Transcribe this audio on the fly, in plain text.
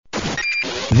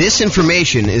This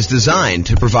information is designed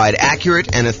to provide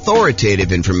accurate and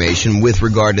authoritative information with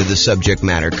regard to the subject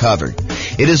matter covered.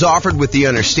 It is offered with the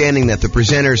understanding that the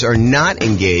presenters are not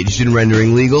engaged in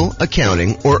rendering legal,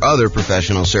 accounting, or other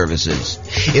professional services.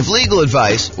 If legal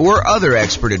advice or other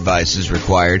expert advice is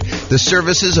required, the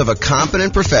services of a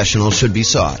competent professional should be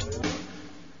sought.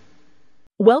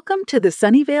 Welcome to the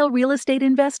Sunnyvale Real Estate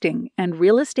Investing and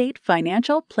Real Estate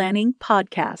Financial Planning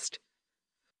Podcast.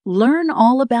 Learn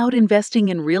all about investing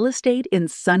in real estate in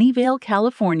Sunnyvale,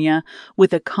 California,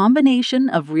 with a combination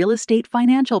of real estate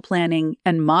financial planning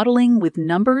and modeling with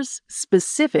numbers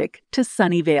specific to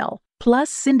Sunnyvale, plus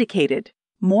syndicated,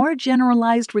 more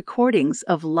generalized recordings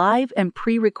of live and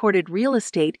pre-recorded real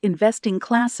estate investing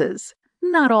classes,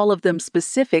 not all of them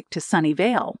specific to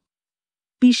Sunnyvale.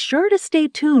 Be sure to stay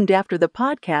tuned after the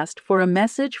podcast for a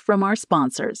message from our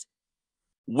sponsors.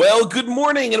 Well, good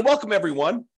morning and welcome,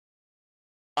 everyone.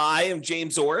 I am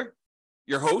James Orr,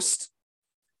 your host,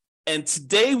 and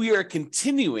today we are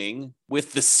continuing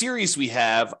with the series we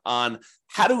have on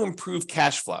how to improve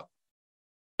cash flow.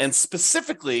 And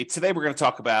specifically, today we're going to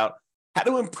talk about how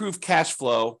to improve cash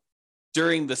flow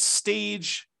during the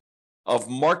stage of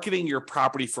marketing your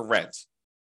property for rent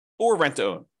or rent to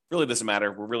own. Really doesn't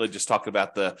matter. We're really just talking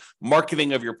about the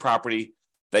marketing of your property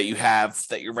that you have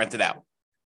that you're rented out.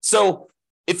 So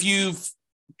if you've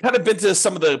kind of been to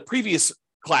some of the previous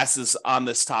classes on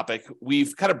this topic,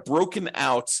 we've kind of broken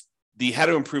out the how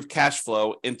to improve cash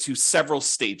flow into several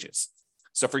stages.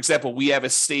 So for example, we have a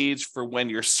stage for when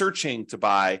you're searching to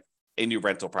buy a new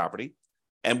rental property.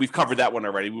 And we've covered that one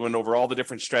already. We went over all the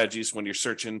different strategies when you're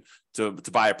searching to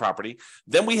buy a property.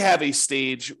 Then we have a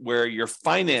stage where you're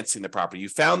financing the property. You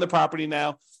found the property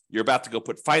now, you're about to go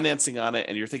put financing on it,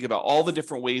 and you're thinking about all the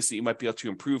different ways that you might be able to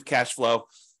improve cash flow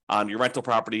on your rental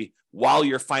property while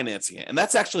you're financing it. And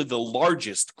that's actually the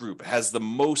largest group. It has the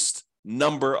most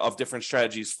number of different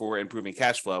strategies for improving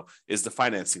cash flow is the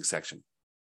financing section.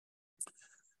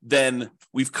 Then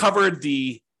we've covered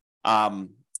the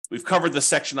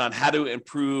section on how to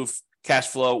improve cash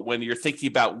flow when you're thinking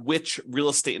about which real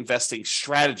estate investing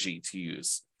strategy to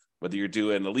use, whether you're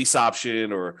doing a lease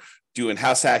option or doing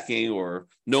house hacking or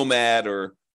nomad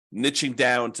or niching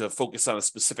down to focus on a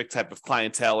specific type of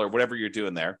clientele or whatever you're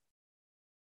doing there.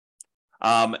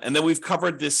 And then we've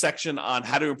covered this section on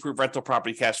how to improve rental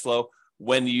property cash flow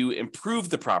when you improve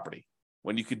the property,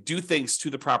 when you could do things to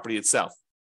the property itself.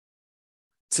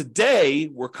 Today,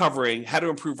 we're covering how to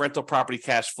improve rental property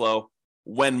cash flow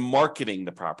when marketing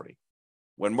the property.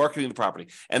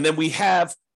 And then we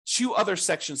have two other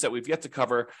sections that we've yet to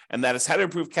cover, and that is how to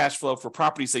improve cash flow for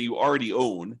properties that you already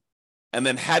own, and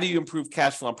then how do you improve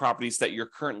cash flow on properties that you're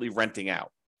currently renting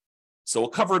out. So we'll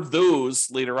cover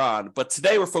those later on, but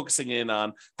today we're focusing in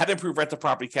on how to improve rental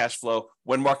property cash flow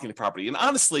when marketing the property. And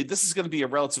honestly, this is going to be a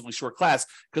relatively short class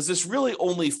because there's really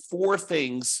only 4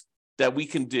 things that we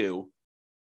can do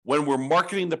when we're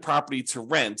marketing the property to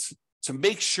rent to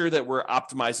make sure that we're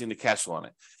optimizing the cash flow on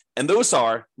it. And those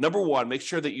are, number 1, make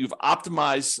sure that you've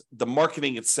optimized the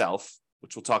marketing itself,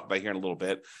 which we'll talk about here in a little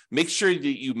bit. Make sure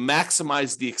that you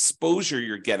maximize the exposure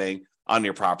you're getting on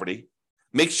your property.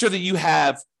 Make sure that you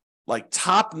have like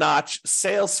top-notch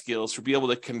sales skills to be able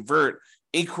to convert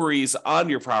inquiries on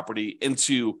your property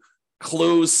into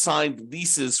closed signed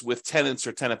leases with tenants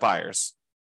or tenant buyers.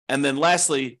 And then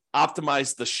lastly,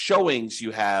 optimize the showings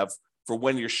you have for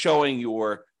when you're showing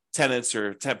your tenants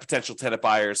or potential tenant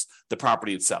buyers the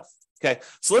property itself. Okay,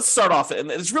 so let's start off. And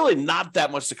there's really not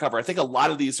that much to cover. I think a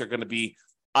lot of these are going to be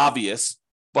obvious,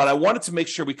 but I wanted to make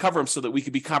sure we cover them so that we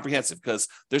could be comprehensive because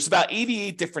there's about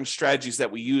 88 different strategies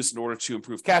that we use in order to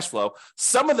improve cash flow.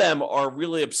 Some of them are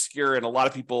really obscure and a lot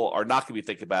of people are not going to be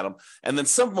thinking about them. And then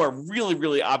some of them are really,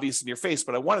 really obvious in your face,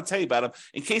 but I want to tell you about them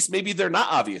in case maybe they're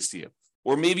not obvious to you,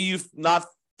 or maybe you've not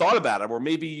thought about them, or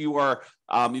maybe you are,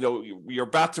 you're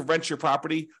about to rent your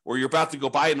property or you're about to go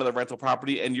buy another rental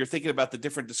property and you're thinking about the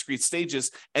different discrete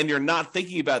stages and you're not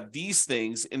thinking about these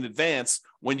things in advance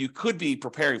when you could be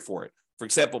preparing for it. For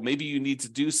example, maybe you need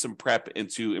to do some prep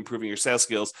into improving your sales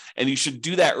skills, and you should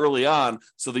do that early on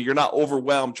so that you're not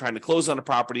overwhelmed trying to close on a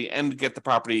property and get the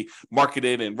property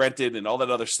marketed and rented and all that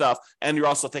other stuff. And you're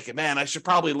also thinking, man, I should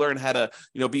probably learn how to,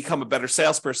 become a better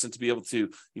salesperson to be able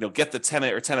to, get the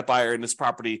tenant or tenant buyer in this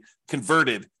property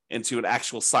converted into an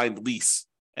actual signed lease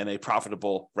and a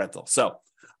profitable rental. So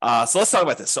let's talk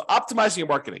about this. So optimizing your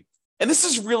marketing. And this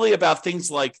is really about things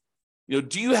like,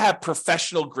 do you have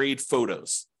professional grade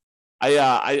photos?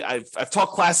 I've taught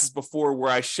classes before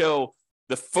where I show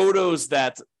the photos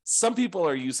that some people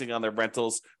are using on their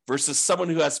rentals versus someone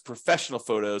who has professional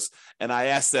photos. And I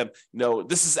ask them,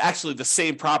 this is actually the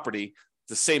same property.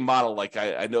 the same model. Like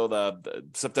I know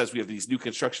sometimes we have these new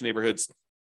construction neighborhoods,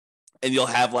 and you'll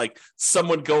have like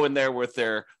someone go in there with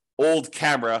their old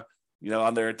camera,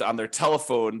 on their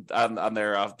telephone, on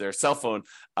their cell phone,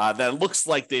 that looks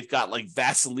like they've got like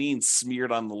Vaseline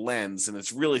smeared on the lens, and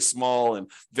it's really small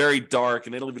and very dark,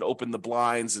 and they don't even open the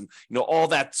blinds, and all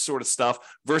that sort of stuff.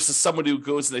 Versus someone who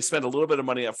goes and they spend a little bit of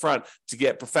money up front to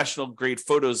get professional grade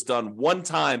photos done one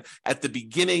time at the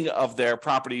beginning of their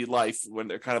property life, when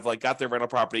they're kind of like got their rental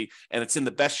property and it's in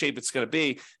the best shape it's going to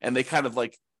be, and they kind of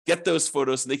like get those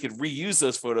photos and they can reuse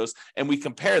those photos, and we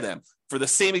compare them for the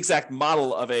same exact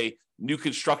model of a new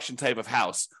construction type of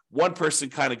house. One person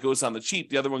kind of goes on the cheap,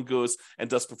 the other one goes and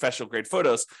does professional grade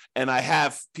photos. And I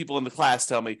have people in the class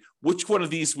tell me, which one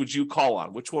of these would you call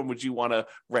on? Which one would you want to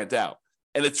rent out?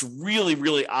 And it's really,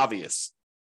 really obvious.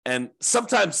 And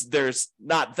sometimes there's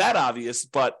not that obvious,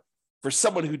 but for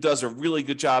someone who does a really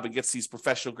good job and gets these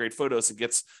professional grade photos and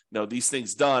gets these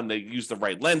things done, they use the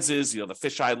right lenses, the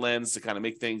fisheye lens to kind of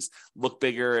make things look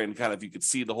bigger, and kind of you could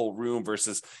see the whole room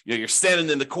versus you're standing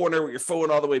in the corner with your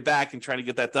phone all the way back and trying to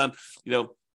get that done.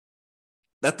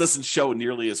 That doesn't show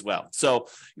nearly as well. So,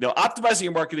 optimizing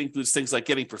your marketing includes things like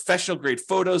getting professional grade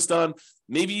photos done.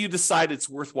 Maybe you decide it's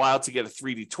worthwhile to get a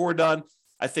 3D tour done.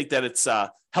 I think that it's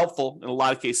helpful in a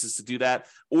lot of cases to do that.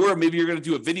 Or maybe you're going to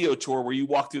do a video tour where you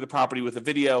walk through the property with a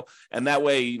video. And that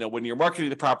way, when you're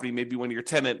marketing the property, maybe when your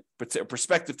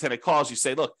prospective tenant calls, you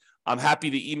say, look, I'm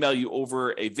happy to email you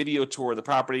over a video tour of the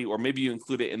property, or maybe you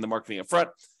include it in the marketing up front,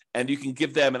 and you can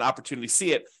give them an opportunity to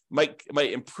see it. Might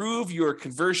improve your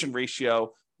conversion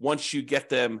ratio once you get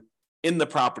them in the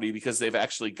property, because they've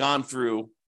actually gone through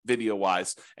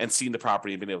video-wise and seen the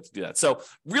property and been able to do that. So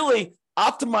really,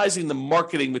 optimizing the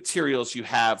marketing materials you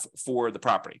have for the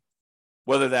property,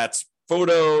 whether that's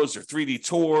photos or 3D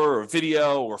tour or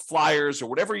video or flyers or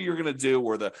whatever you're going to do,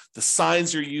 or the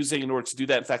signs you're using in order to do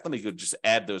that. In fact, let me go just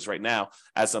add those right now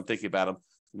as I'm thinking about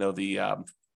them. The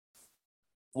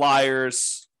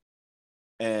flyers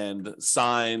and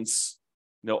signs,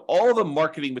 all the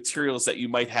marketing materials that you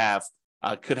might have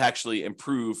could actually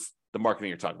improve the marketing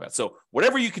you're talking about. So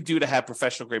whatever you could do to have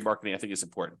professional grade marketing, I think is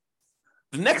important.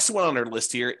 The next one on our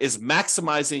list here is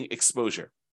maximizing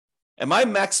exposure. Am I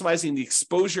maximizing the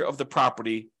exposure of the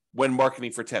property when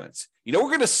marketing for tenants? We're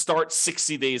going to start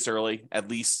 60 days early, at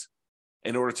least,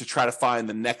 in order to try to find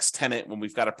the next tenant when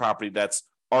we've got a property that's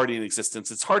already in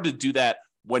existence. It's hard to do that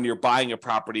when you're buying a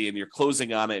property and you're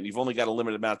closing on it, and you've only got a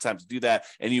limited amount of time to do that,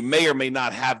 and you may or may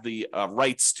not have the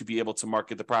rights to be able to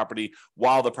market the property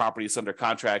while the property is under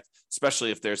contract,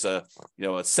 especially if there's a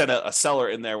seller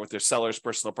in there with their seller's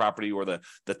personal property, or the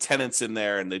tenants in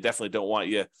there, and they definitely don't want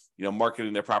you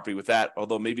marketing their property with that,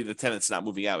 although maybe the tenant's not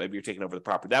moving out, maybe you're taking over the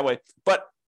property that way. But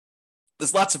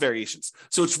there's lots of variations.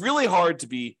 So it's really hard to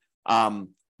be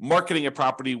marketing a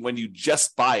property when you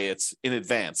just buy it in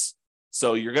advance.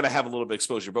 So you're going to have a little bit of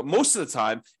exposure. But most of the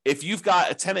time, if you've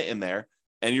got a tenant in there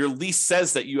and your lease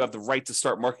says that you have the right to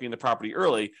start marketing the property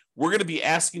early, we're going to be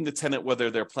asking the tenant whether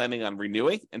they're planning on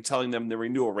renewing and telling them the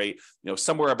renewal rate,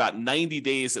 somewhere about 90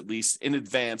 days at least in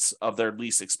advance of their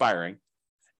lease expiring.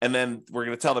 And then we're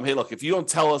going to tell them, hey, look, if you don't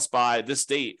tell us by this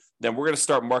date, then we're going to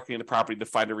start marketing the property to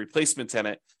find a replacement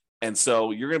tenant. And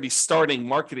so you're going to be starting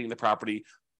marketing the property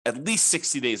at least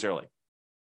 60 days early.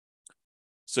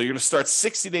 So you're going to start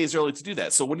 60 days early to do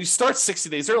that. So when you start 60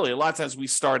 days early, a lot of times we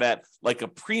start at like a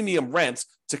premium rent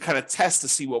to kind of test to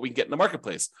see what we can get in the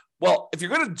marketplace. Well, if you're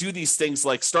going to do these things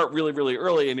like start really, really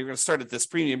early and you're going to start at this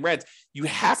premium rent, you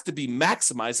have to be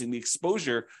maximizing the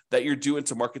exposure that you're doing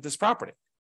to market this property,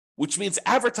 which means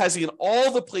advertising in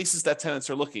all the places that tenants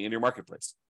are looking in your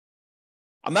marketplace.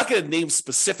 I'm not going to name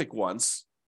specific ones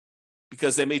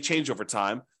because they may change over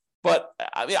time. But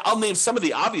I mean, I'll name some of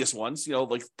the obvious ones,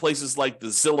 like places like the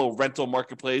Zillow rental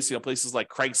marketplace, places like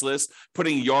Craigslist,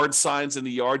 putting yard signs in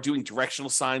the yard, doing directional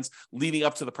signs leading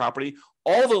up to the property,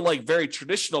 all the like very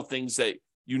traditional things that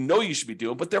you should be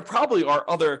doing. But there probably are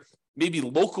other maybe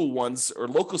local ones or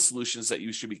local solutions that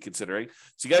you should be considering.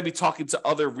 So you got to be talking to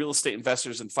other real estate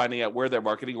investors and finding out where they're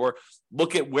marketing, or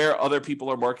look at where other people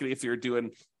are marketing. If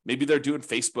maybe they're doing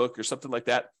Facebook or something like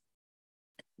that.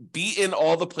 Be in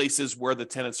all the places where the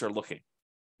tenants are looking.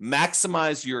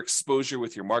 Maximize your exposure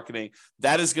with your marketing.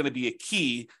 That is going to be a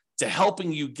key to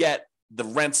helping you get the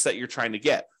rents that you're trying to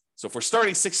get. So if we're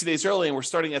starting 60 days early and we're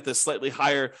starting at this slightly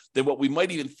higher than what we might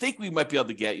even think we might be able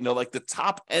to get, like the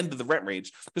top end of the rent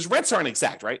range, because rents aren't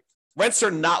exact, right? Rents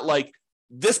are not like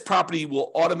this property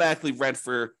will automatically rent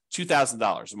for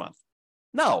 $2,000 a month.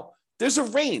 No, there's a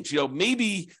range.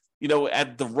 Maybe,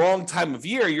 at the wrong time of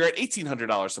year, you're at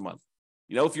 $1,800 a month.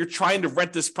 If you're trying to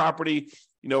rent this property,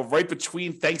 right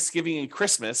between Thanksgiving and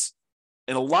Christmas,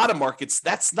 in a lot of markets,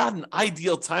 that's not an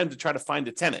ideal time to try to find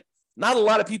a tenant. Not a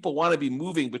lot of people want to be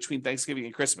moving between Thanksgiving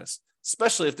and Christmas,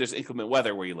 especially if there's inclement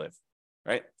weather where you live,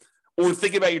 right? Or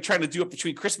think about you're trying to do it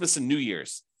between Christmas and New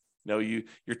Year's.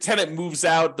 Your tenant moves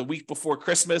out the week before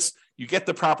Christmas, you get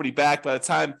the property back. By the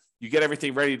time you get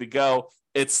everything ready to go,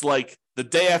 it's like the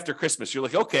day after Christmas. You're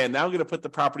like, okay, now I'm going to put the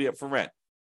property up for rent.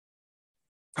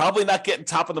 Probably not getting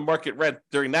top of the market rent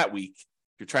during that week.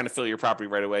 You're trying to fill your property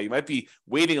right away. You might be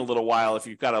waiting a little while if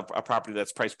you've got a property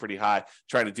that's priced pretty high,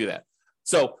 trying to do that.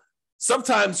 So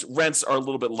sometimes rents are a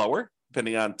little bit lower,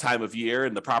 depending on time of year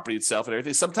and the property itself and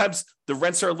everything. Sometimes the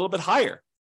rents are a little bit higher.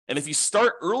 And if you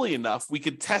start early enough, we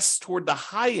could test toward the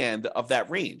high end of that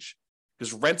range,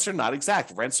 because rents are not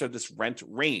exact. Rents are this rent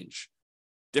range.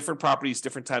 Different properties,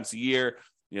 different times of year,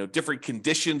 different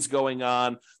conditions going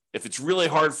on. If it's really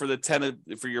hard for the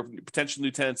tenant, for your potential new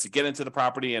tenants to get into the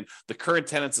property, and the current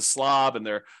tenant's a slob, and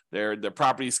their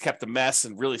property's kept a mess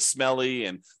and really smelly,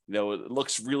 and it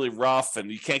looks really rough, and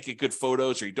you can't get good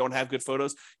photos, or you don't have good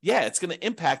photos, it's going to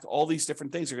impact all these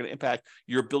different things. Are going to impact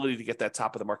your ability to get that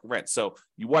top of the market rent. So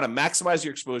you want to maximize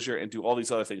your exposure and do all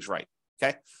these other things right.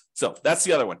 Okay, so that's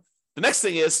the other one. The next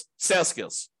thing is sales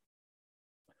skills.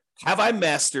 Have I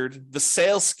mastered the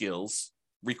sales skills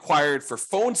required for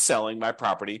phone selling my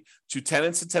property to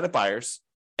tenants and tenant buyers,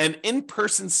 and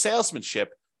in-person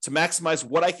salesmanship to maximize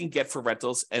what I can get for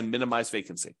rentals and minimize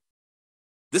vacancy?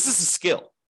 This is a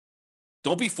skill.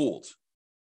 Don't be fooled.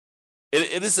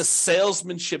 It is a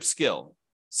salesmanship skill.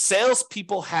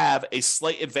 Salespeople have a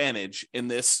slight advantage in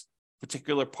this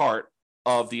particular part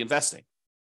of the investing,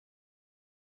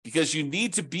 because you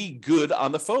need to be good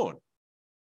on the phone.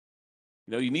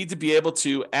 You need to be able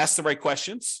to ask the right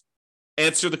questions,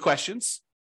 answer the questions,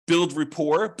 build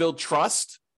rapport, build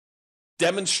trust,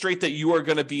 demonstrate that you are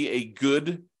going to be a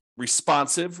good,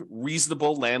 responsive,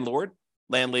 reasonable landlord,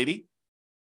 landlady.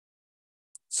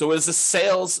 So it's a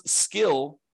sales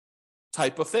skill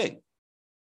type of thing.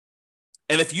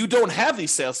 And if you don't have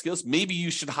these sales skills, maybe you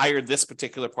should hire this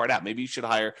particular part out. Maybe you should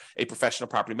hire a professional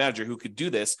property manager who could do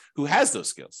this, who has those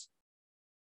skills.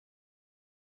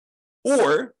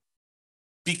 Or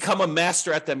become a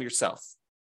master at them yourself.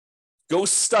 Go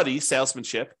study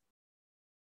salesmanship.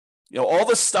 All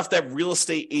the stuff that real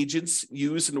estate agents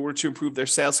use in order to improve their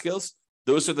sales skills,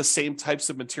 those are the same types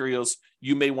of materials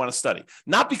you may want to study.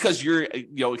 Not because you're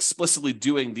explicitly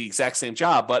doing the exact same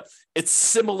job, but it's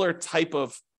similar type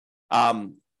of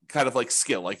kind of like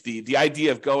skill, like the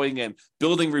idea of going and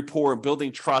building rapport and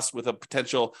building trust with a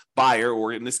potential buyer,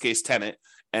 or in this case, tenant,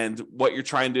 and what you're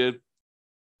trying to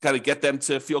kind of get them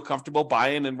to feel comfortable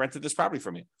buying and renting this property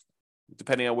from you,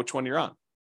 depending on which one you're on.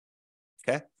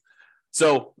 Okay.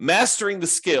 So mastering the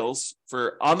skills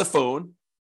for on the phone,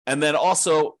 and then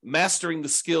also mastering the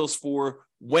skills for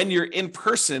when you're in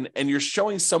person and you're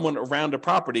showing someone around a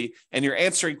property and you're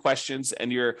answering questions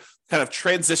and you're kind of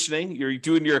transitioning, you're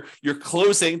doing your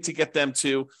closing to get them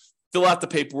to fill out the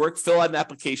paperwork, fill out an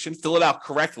application, fill it out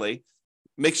correctly,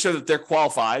 make sure that they're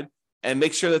qualified, and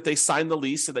make sure that they sign the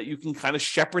lease so that you can kind of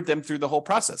shepherd them through the whole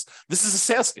process. This is a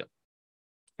sales skill.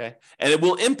 Okay. And it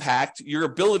will impact your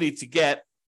ability to get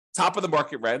top of the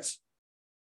market rent,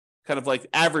 kind of like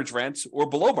average rent, or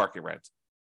below market rent,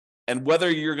 and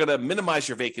whether you're going to minimize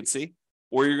your vacancy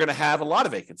or you're going to have a lot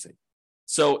of vacancy.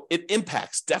 So it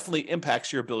definitely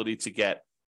impacts your ability to get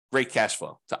great cash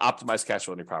flow, to optimize cash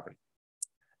flow on your property.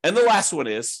 And the last one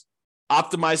is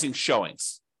optimizing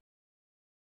showings.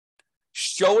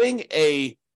 Showing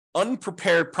a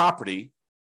unprepared property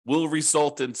will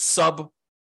result in subpar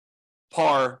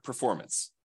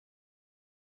performance.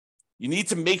 You need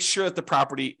to make sure that the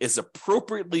property is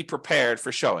appropriately prepared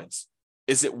for showings.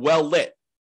 Is it well lit?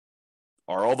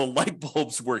 Are all the light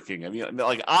bulbs working? I mean,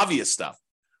 like obvious stuff.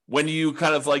 When you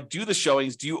kind of like do the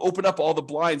showings, do you open up all the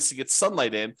blinds to get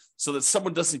sunlight in so that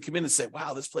someone doesn't come in and say,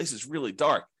 wow, this place is really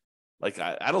dark? Like,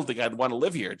 I don't think I'd want to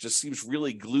live here. It just seems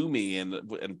really gloomy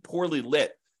and poorly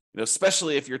lit,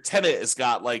 especially if your tenant has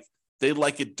got they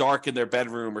like it dark in their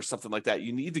bedroom or something like that.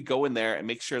 You need to go in there and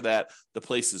make sure that the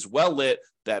place is well lit,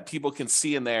 that people can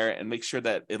see in there, and make sure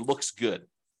that it looks good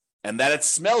and that it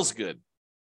smells good.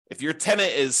 If your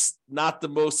tenant is not the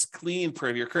most clean,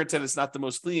 if your current tenant is not the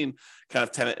most clean kind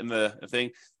of tenant in the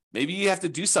thing, maybe you have to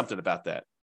do something about that.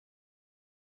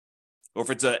 Or if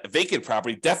it's a vacant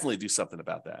property, definitely do something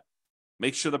about that.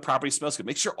 Make sure the property smells good.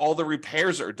 Make sure all the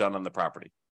repairs are done on the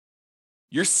property.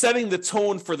 You're setting the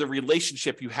tone for the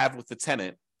relationship you have with the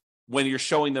tenant when you're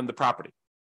showing them the property.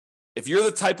 If you're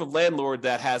the type of landlord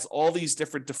that has all these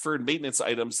different deferred maintenance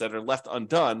items that are left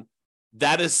undone,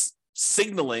 that is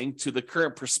signaling to the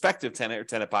current prospective tenant or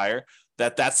tenant buyer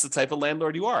that that's the type of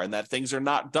landlord you are and that things are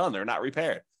not done, they're not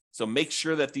repaired. So make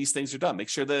sure that these things are done. Make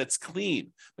sure that it's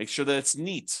clean. Make sure that it's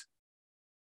neat.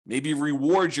 Maybe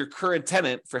reward your current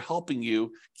tenant for helping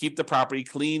you keep the property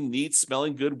clean, neat,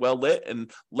 smelling good, well lit,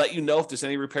 and let you know if there's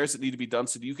any repairs that need to be done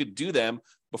so that you could do them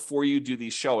before you do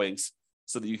these showings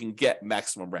so that you can get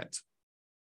maximum rent.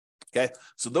 Okay,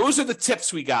 so those are the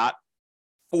tips we got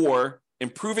for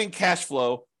improving cash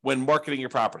flow when marketing your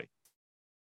property.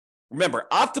 Remember,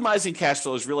 optimizing cash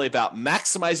flow is really about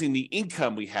maximizing the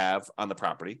income we have on the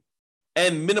property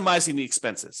and minimizing the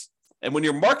expenses. And when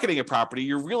you're marketing a property,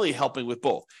 you're really helping with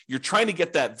both. You're trying to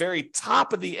get that very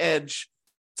top of the edge,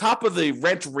 top of the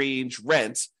rent range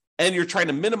rent, and you're trying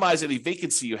to minimize any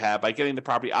vacancy you have by getting the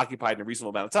property occupied in a reasonable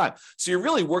amount of time. So you're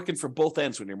really working for both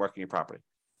ends when you're marketing your property.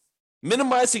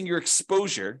 Minimizing your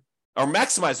exposure, or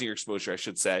maximizing your exposure, I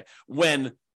should say,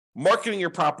 when marketing your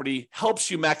property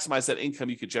helps you maximize that income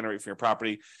you could generate from your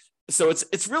property. So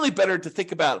it's really better to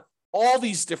think about all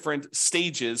these different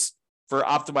stages for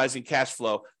optimizing cash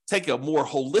flow. Take a more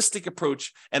holistic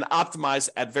approach and optimize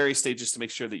at various stages to make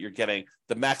sure that you're getting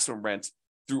the maximum rent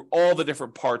through all the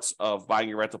different parts of buying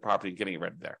your rental property and getting it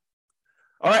rented there.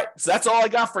 All right, so that's all I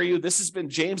got for you. This has been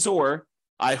James Orr.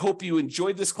 I hope you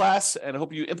enjoyed this class and I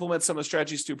hope you implement some of the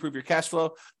strategies to improve your cash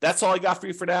flow. That's all I got for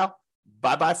you for now.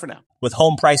 Bye-bye for now. With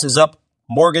home prices up,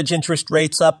 mortgage interest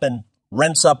rates up, and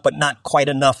rents up, but not quite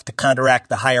enough to counteract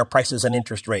the higher prices and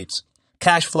interest rates,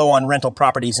 cash flow on rental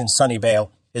properties in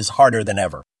Sunnyvale is harder than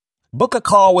ever. Book a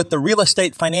call with the Real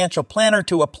Estate Financial Planner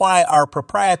to apply our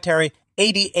proprietary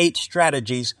 88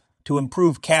 strategies to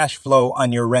improve cash flow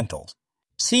on your rentals.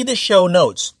 See the show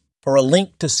notes for a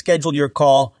link to schedule your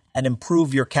call and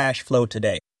improve your cash flow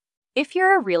today. If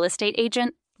you're a real estate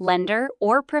agent, lender,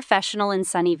 or professional in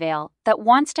Sunnyvale that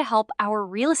wants to help our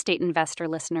real estate investor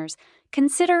listeners,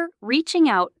 consider reaching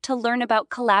out to learn about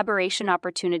collaboration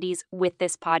opportunities with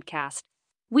this podcast.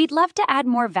 We'd love to add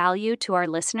more value to our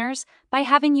listeners by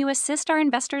having you assist our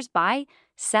investors buy,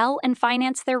 sell, and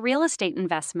finance their real estate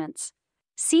investments.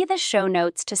 See the show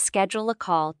notes to schedule a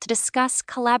call to discuss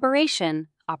collaboration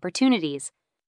opportunities.